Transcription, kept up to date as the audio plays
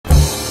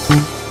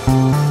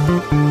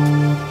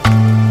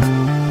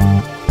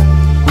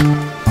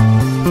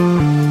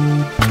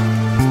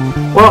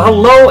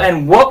Hello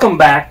and welcome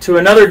back to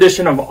another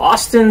edition of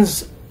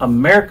Austin's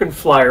American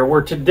Flyer,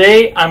 where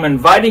today I'm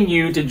inviting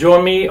you to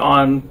join me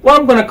on what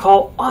I'm going to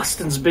call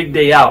Austin's Big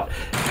Day Out.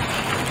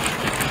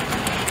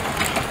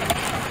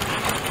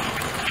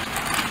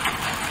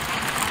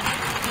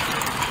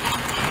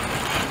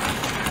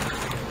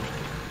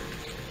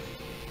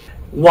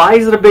 Why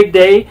is it a big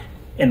day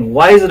and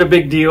why is it a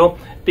big deal?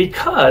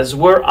 Because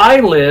where I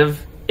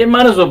live, it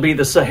might as well be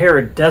the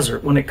Sahara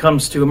Desert when it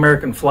comes to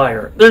American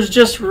Flyer. There's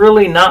just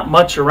really not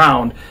much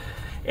around.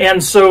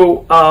 And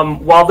so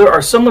while there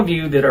are some of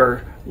you that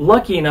are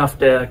lucky enough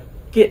to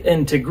get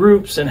into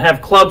groups and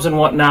have clubs and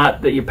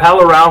whatnot, that you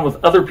pal around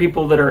with other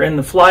people that are in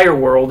the flyer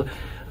world,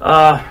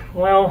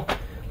 well,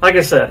 like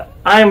I said,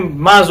 I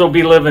might as well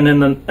be living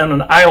in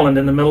an island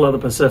in the middle of the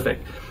Pacific.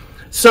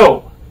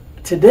 So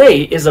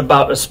today is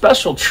about a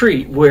special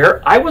treat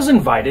where I was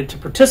invited to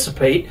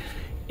participate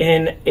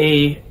in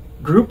a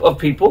group of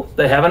people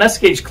that have an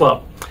S-Gauge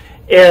club.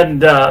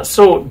 And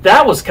so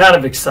that was kind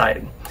of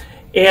exciting.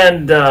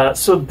 And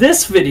so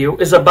this video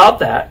is about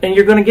that, and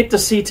you're going to get to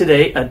see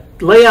today a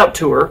layout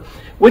tour,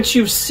 which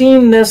you've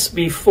seen this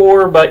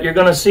before, but you're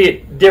going to see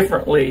it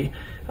differently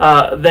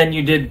than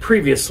you did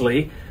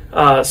previously.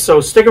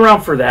 So stick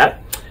around for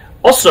that.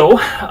 Also,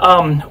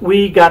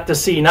 we got to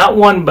see not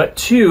one but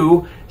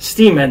two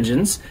steam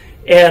engines,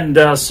 and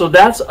so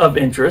that's of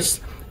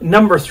interest.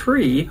 Number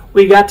 3,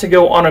 we got to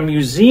go on a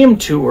museum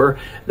tour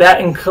that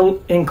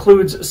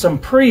includes some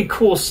pretty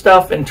cool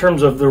stuff in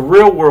terms of the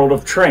real world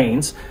of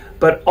trains,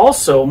 but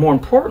also, more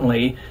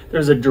importantly,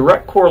 there's a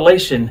direct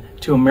correlation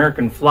to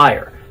American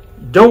Flyer.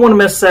 Don't want to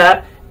miss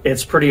that.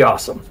 It's pretty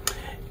awesome.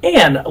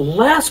 And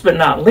last but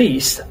not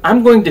least,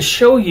 I'm going to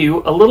show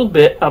you a little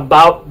bit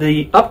about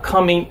the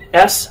upcoming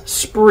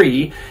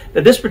S-Spree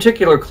that this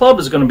particular club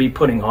is going to be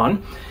putting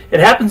on. It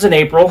happens in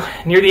April.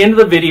 Near the end of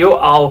the video,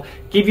 I'll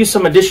give you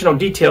some additional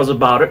details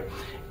about it.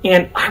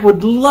 And I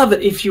would love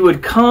it if you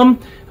would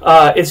come.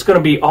 It's going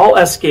to be all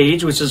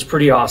S-Gauge, which is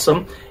pretty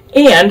awesome.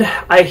 And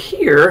I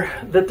hear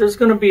that there's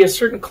going to be a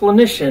certain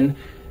clinician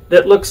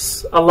that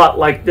looks a lot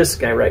like this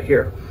guy right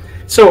here.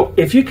 So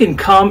if you can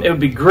come, it would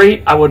be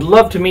great. I would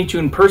love to meet you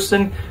in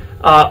person.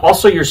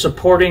 Also, you're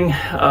supporting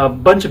a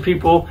bunch of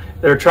people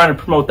that are trying to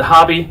promote the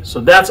hobby, so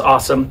that's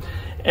awesome.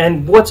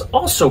 And what's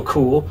also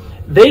cool,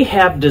 they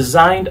have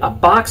designed a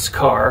box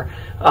car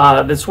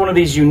that's one of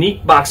these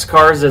unique box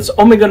cars that's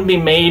only going to be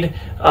made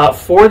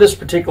for this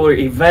particular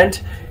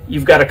event.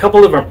 You've got a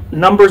couple of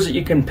numbers that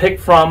you can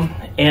pick from,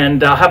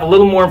 and I'll have a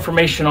little more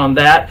information on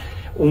that.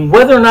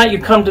 Whether or not you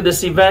come to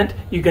this event,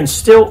 you can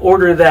still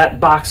order that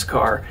box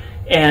car.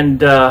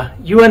 And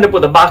you end up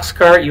with a box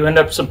car, you end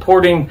up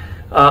supporting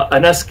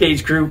an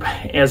S-Gauge group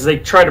as they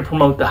try to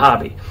promote the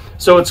hobby.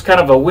 So it's kind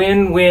of a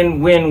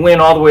win-win-win-win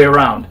all the way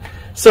around.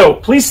 So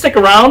please stick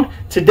around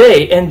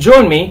today and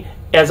join me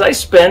as I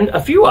spend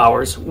a few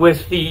hours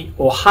with the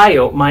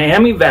Ohio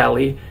Miami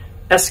Valley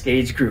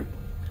S-Gauge group.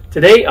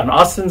 Today on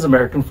Austin's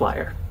American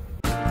Flyer.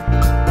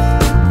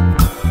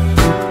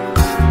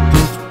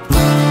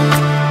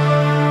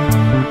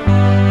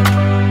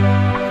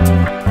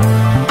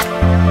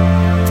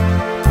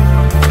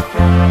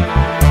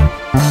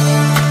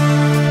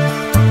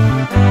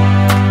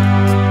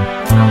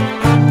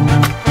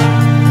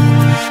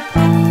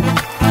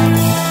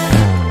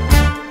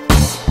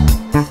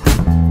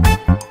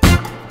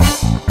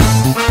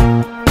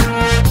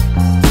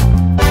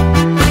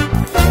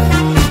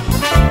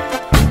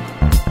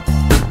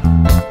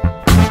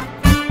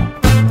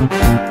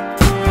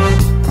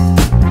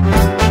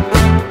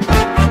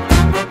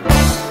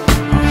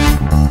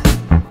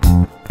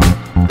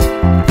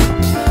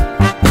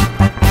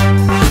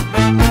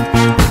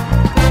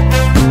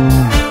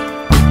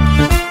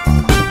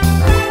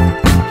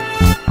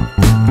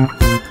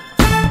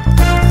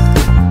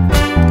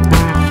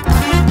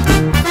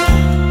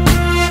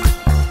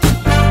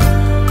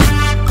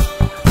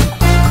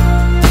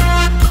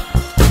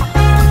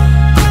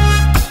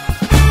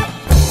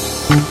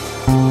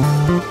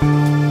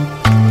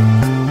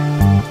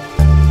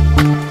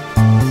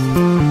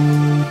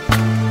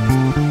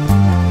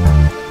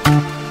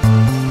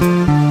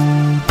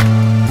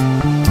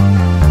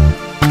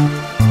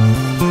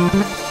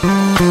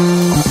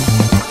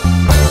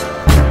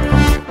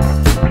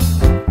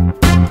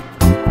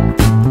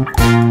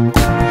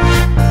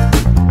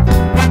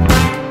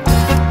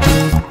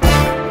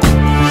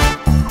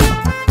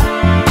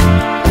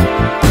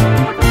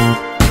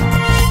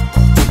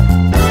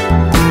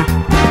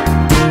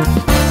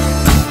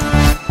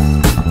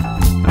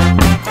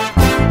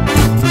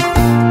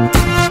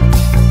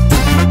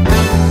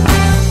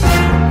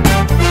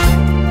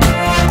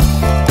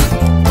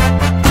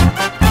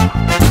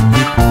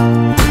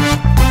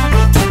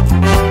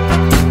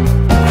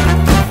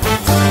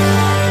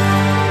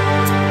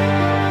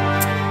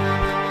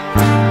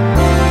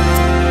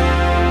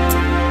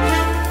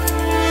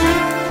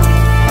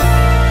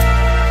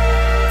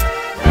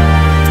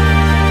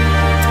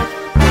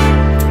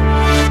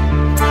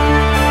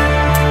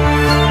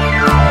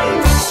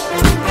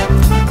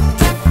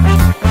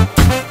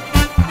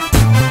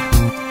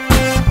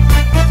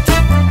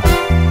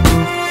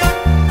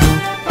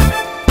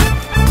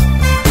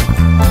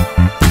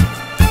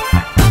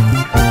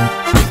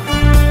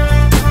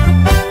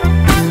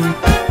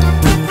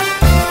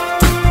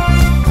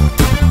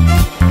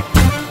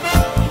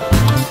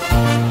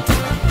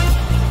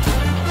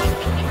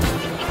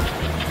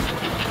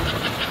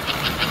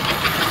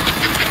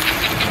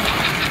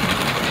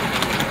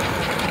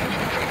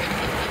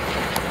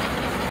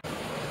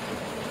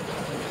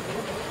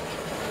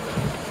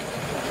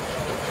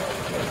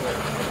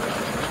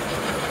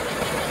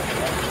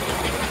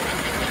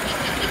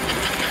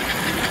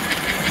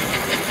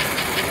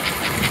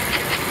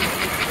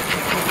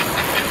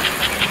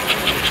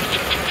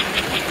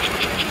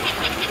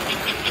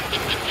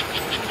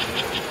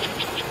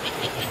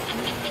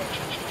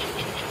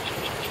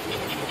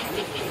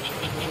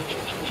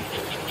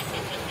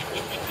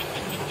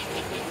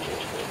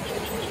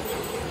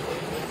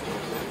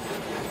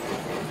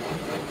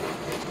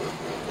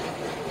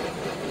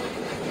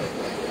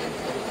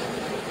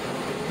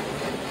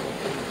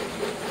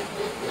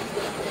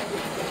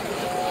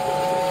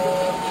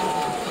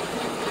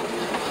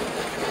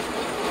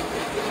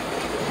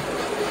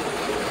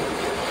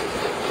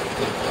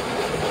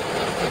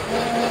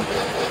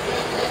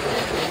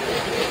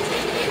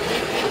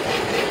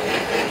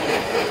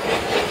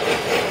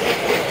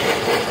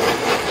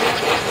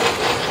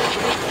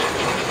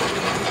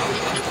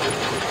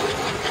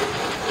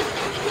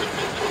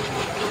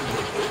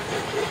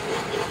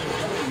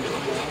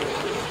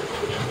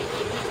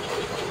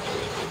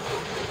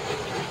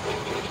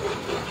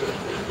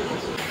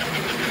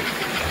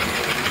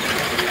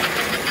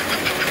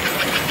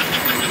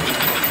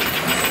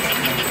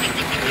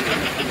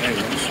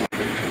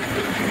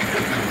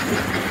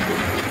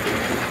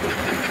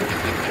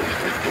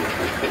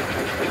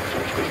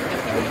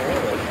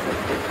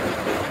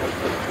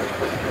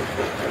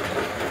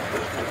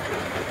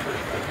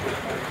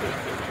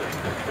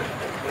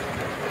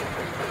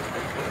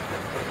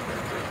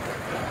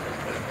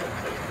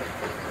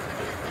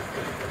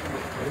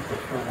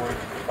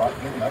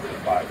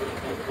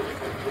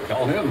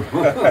 call him.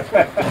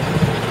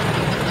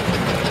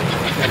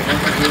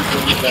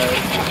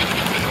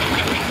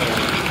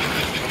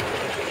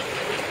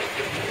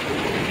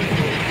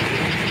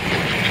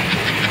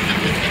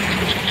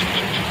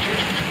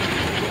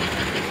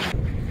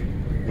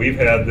 We've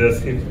had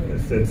this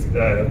since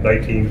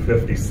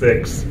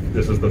 1956.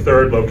 This is the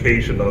third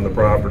location on the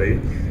property.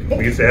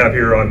 We used to have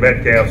here on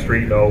Metcalf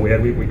Street,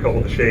 we call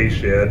it the Shea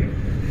Shed.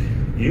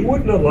 You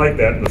wouldn't have liked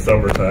that in the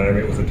summertime.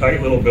 It was a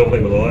tight little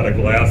building with a lot of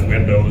glass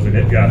windows, and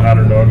it got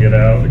hotter than all get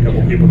out. A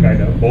couple people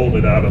kind of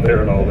bolted out of there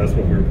and all this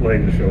when we were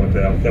playing the show and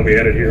tell. Then we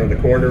had it here in the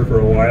corner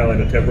for a while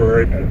in a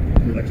temporary,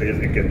 like I say,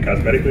 it's again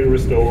cosmetically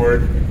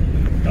restored.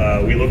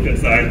 We looked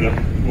inside the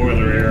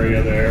boiler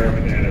area there,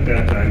 and at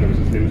that time there was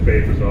just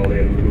newspapers all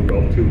in, and removed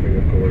all the tubing,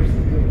 of course.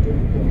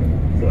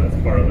 So that's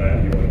part of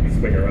that. You want to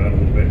swing around a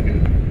little bit, get a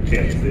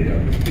chance to see how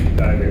much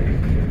time there.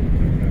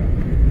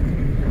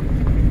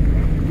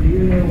 Do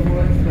you know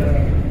what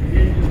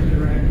engines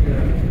are at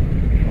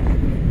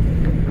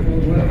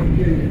Old West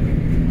Virginia?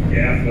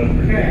 Gas, West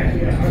Virginia. Gas,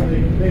 yeah. Are they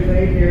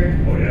made here?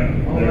 Oh yeah.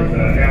 There's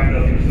half a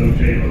dozen or so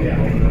J-Lo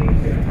on those.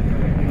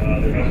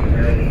 They're up in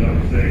Maryland,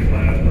 number 6,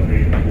 last one,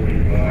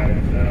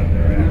 845.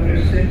 Number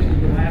 6 is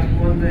the last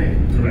one there.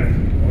 Correct.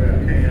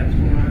 Okay, that's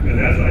one. And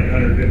that's like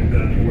 150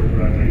 ton Ford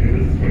truck. Like,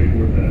 this is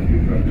 24 ton.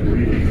 You truck is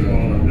really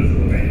small. This is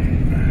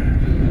amazing.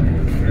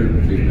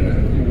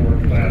 Four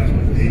class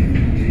was 8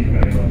 feet,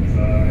 kind of on the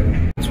side.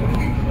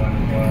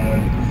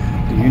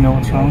 Do you know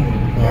what's wrong?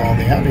 Well,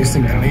 the obvious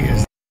thing to me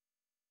is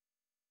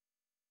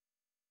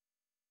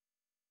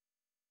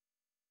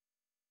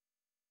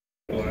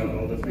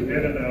We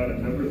had it out a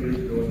number of years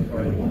ago in the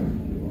party.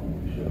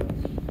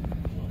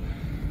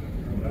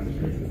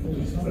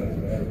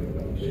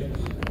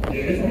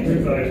 Yeah, it's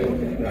exercise.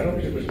 I don't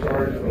think it was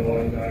charged for a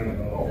long time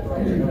ago.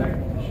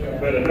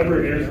 But a number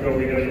of years ago,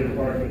 we got into the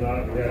parking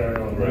lot. We had our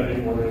own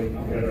running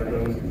room. We had our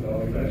guns and all.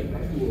 We had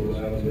school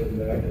around it and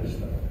that.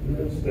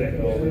 Stick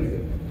all this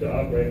to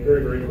operate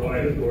very, very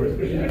quiet, of course,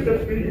 but you picked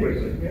up speed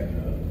quickly.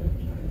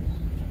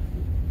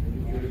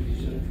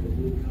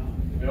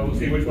 We'll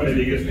see which one of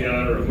you gets me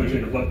out or which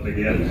one up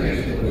again.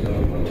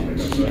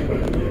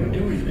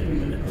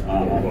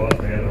 Boss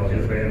man on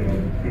his van,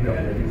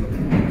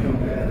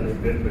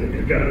 but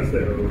it got us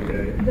there,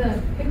 okay.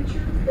 The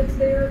picture that's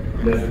there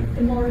is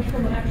enlarged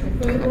from an actual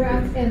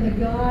photograph, and the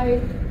guy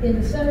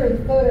in the center of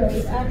the photo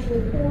is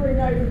actually pouring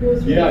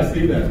nitroglycerin. Yeah, I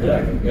see that.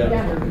 Yeah.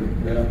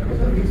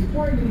 So he's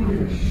pouring it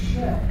into the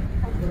shell.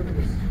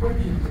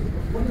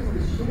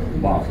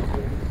 Wow.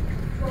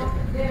 Drop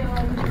it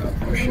down.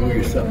 I'll show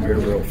you something here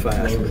real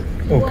fast.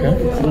 Okay.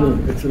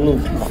 It's a little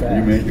too fast.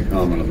 You made the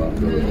comment about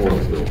the oil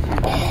spill.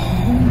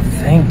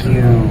 Thank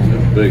you.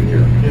 It's big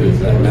here. Is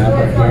that map up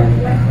there?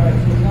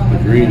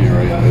 The green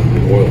area is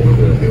the oil spill.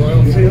 The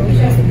oil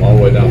fields? All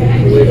the way down,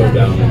 Toledo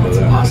down into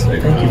that.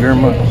 Awesome. Thank you very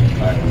much.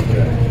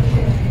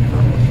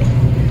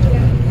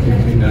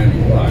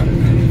 1895, I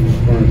mean,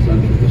 turn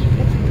century, this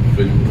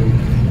big.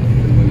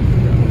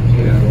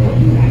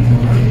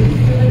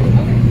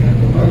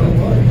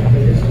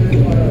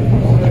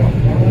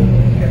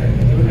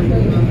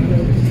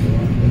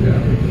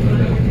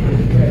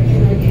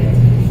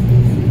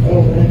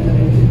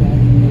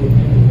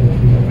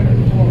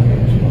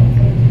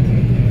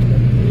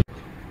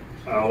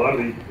 A lot of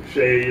the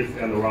shades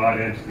and the rod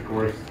ends, of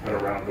course, are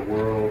around the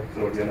world.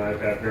 So again,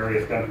 I've had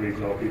various countries,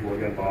 people,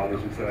 again,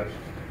 fathers and such,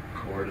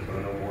 or just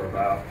want to know more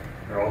about.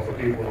 There are also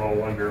people who all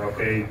wonder,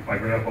 okay, my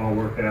grandpa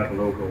worked at the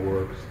local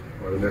works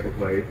or the nickel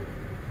plate.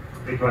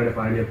 They try to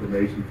find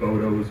information,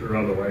 photos or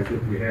otherwise,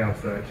 if we have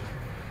such.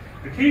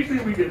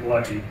 Occasionally we get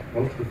lucky.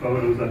 Most of the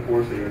photos,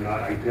 unfortunately, are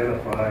not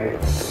identified.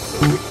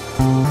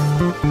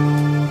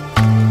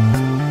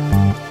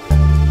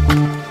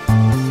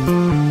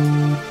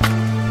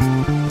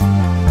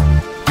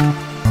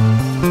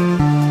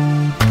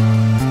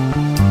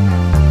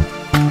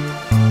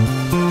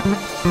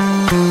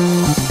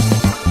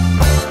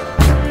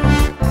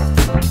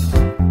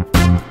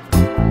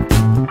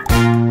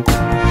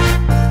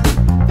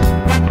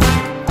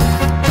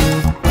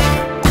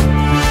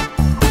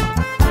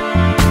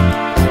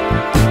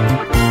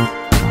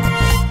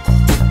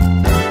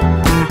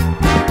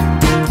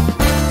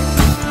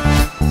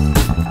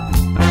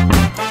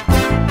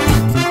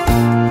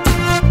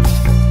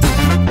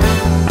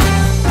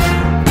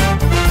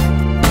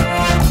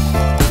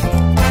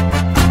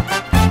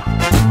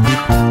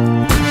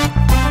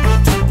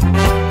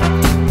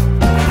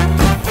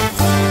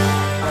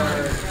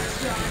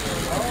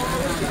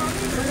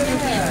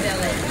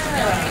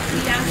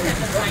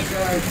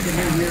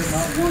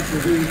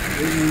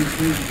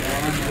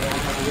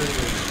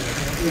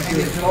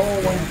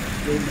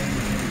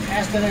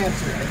 Asked and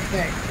answered, I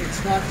think.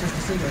 It's not just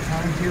a single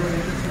time period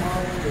every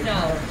tomorrow. No,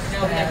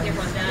 we have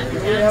different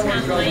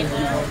downtown line,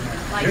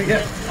 like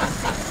this.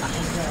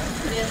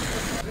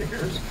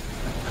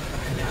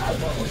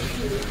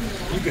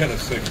 You got a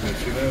sickness,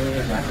 you know.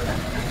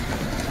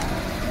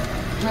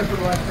 Never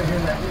liked to hear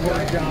that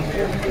word, John.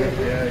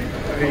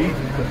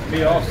 He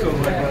also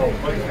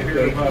likes to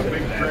hear about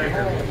big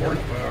tractor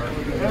horsepower.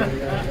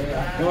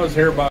 He wants to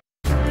hear about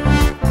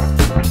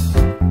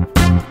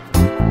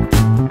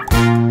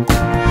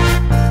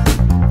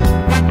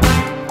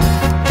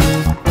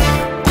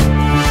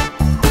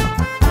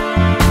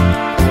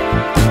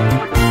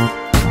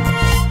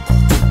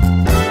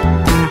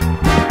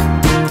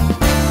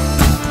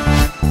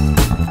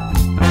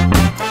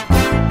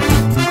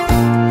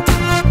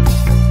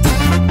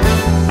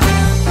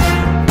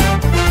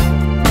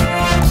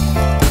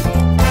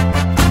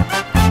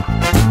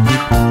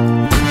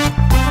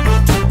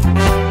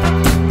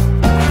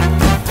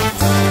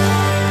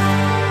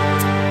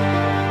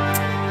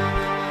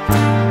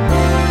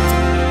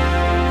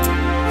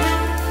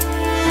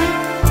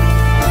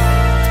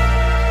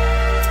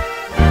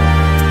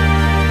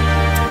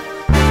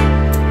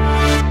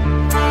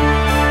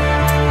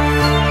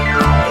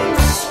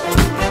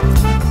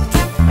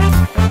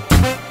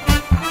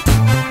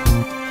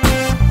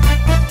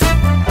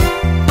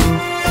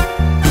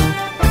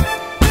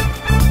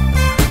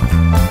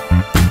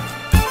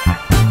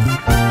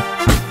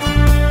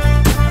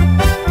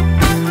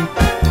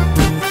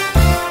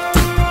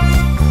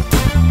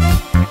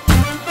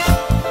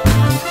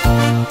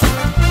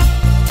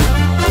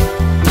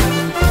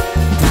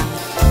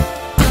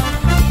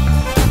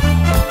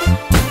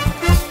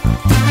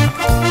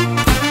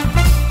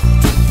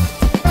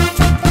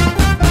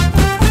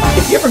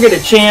get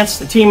a chance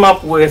to team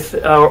up with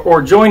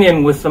or join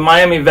in with the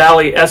Miami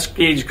Valley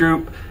S-Gauge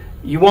group,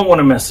 you won't want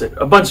to miss it.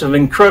 A bunch of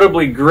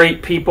incredibly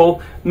great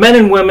people, men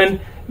and women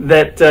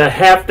that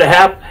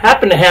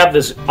happen to have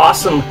this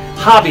awesome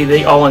hobby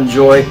they all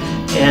enjoy,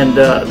 and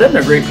then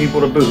they're great people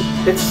to boot.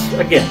 It's,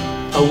 again,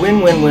 a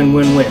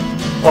win-win-win-win-win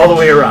all the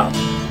way around.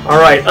 All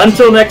right,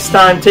 until next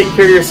time, take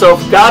care of yourself.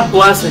 God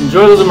bless.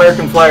 Enjoy those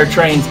American Flyer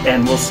trains,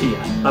 and we'll see you.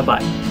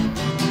 Bye-bye.